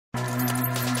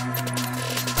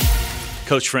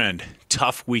Coach Friend,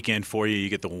 tough weekend for you. You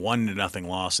get the 1-0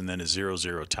 loss and then a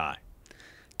 0-0 tie.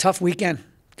 Tough weekend.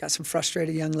 Got some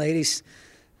frustrated young ladies.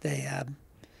 They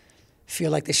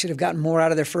feel like they should have gotten more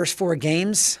out of their first 4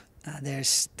 games.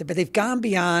 But they've gone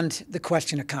beyond the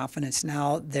question of confidence.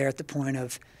 Now they're at the point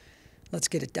of, let's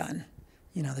get it done.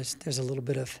 You know, there's a little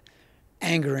bit of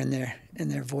anger in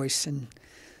their voice, and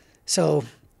so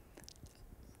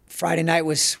Friday night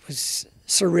was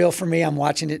surreal for me. I'm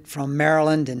watching it from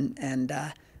Maryland, and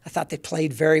I thought they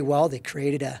played very well. They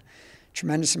created a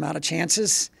tremendous amount of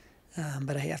chances,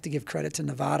 but I have to give credit to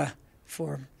Nevada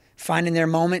for finding their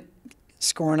moment,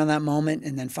 scoring on that moment,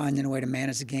 and then finding a way to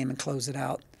manage the game and close it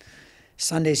out.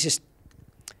 Sunday's just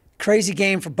crazy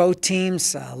game for both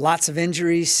teams. Lots of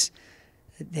injuries.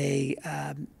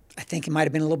 I think it might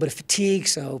have been a little bit of fatigue,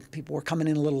 so people were coming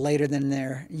in a little later than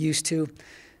they're used to.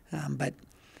 But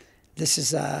this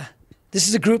is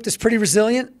a group that's pretty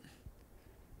resilient.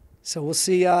 So we'll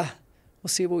see what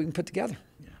we can put together.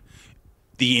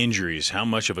 The injuries, how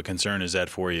much of a concern is that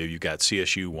for you? You got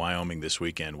CSU, Wyoming this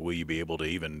weekend. Will you be able to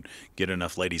even get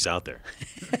enough ladies out there?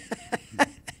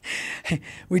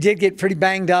 We did get pretty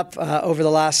banged up over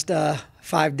the last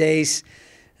 5 days.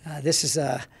 This is,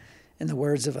 in the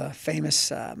words of a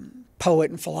famous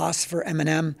poet and philosopher,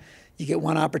 Eminem, you get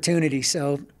one opportunity.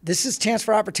 So this is a chance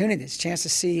for opportunity. It's a chance to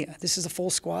see this is a full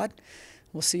squad.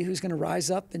 We'll see who's going to rise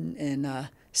up and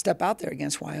step out there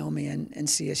against Wyoming and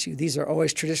CSU. These are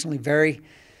always traditionally very,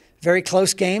 very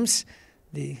close games.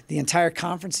 The entire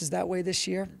conference is that way this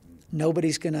year.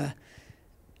 Nobody's going to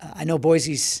I know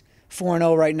Boise's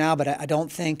 4-0 right now, but I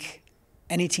don't think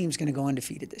any team's going to go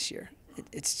undefeated this year.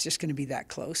 It's just going to be that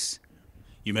close.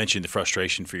 You mentioned the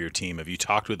frustration for your team. Have you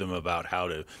talked with them about how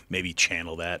to maybe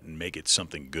channel that and make it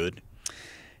something good?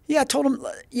 Yeah, I told them,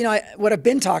 what I've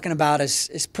been talking about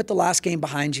is put the last game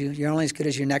behind you. You're only as good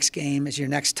as your next game, as your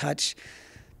next touch.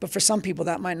 But for some people,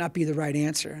 that might not be the right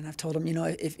answer. And I've told them,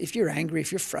 if you're angry,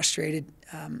 if you're frustrated,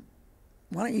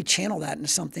 why don't you channel that into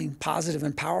something positive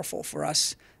and powerful for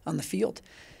us on the field?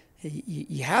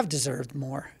 You have deserved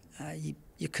more.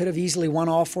 You could have easily won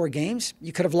all 4 games.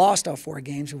 You could have lost all 4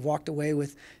 games. We've walked away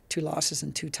with 2 losses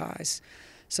and 2 ties.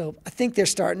 So I think they're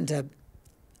starting to,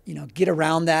 get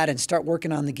around that and start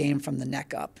working on the game from the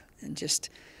neck up and just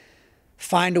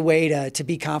find a way to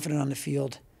be confident on the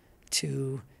field,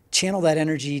 to channel that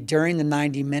energy during the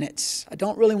 90 minutes. I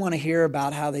don't really want to hear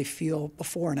about how they feel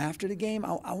before and after the game.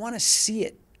 I want to see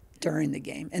it during the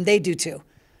game, and they do too.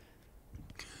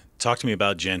 Talk to me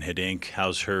about Jen Hiddink.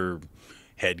 How's her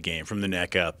head game from the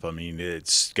neck up? I mean,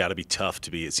 it's got to be tough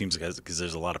to be, it seems like, because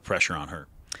there's a lot of pressure on her.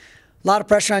 A lot of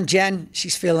pressure on Jen.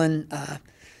 She's feeling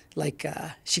like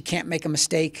she can't make a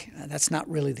mistake. That's not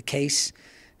really the case.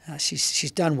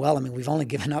 She's done well. I mean, we've only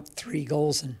given up 3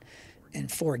 goals in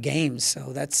 4 games,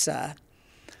 so that's a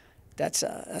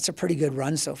pretty good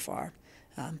run so far.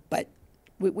 But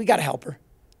we got to help her.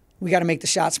 We got to make the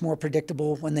shots more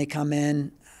predictable when they come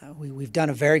in. We've done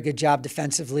a very good job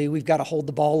defensively. We've got to hold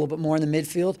the ball a little bit more in the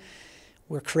midfield.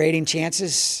 We're creating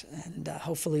chances, and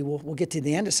hopefully we'll get to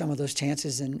the end of some of those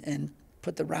chances and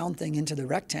put the round thing into the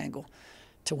rectangle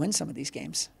to win some of these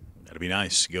games. That'd be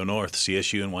nice. Go North,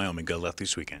 CSU and Wyoming. Good luck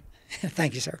this weekend.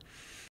 Thank you, sir.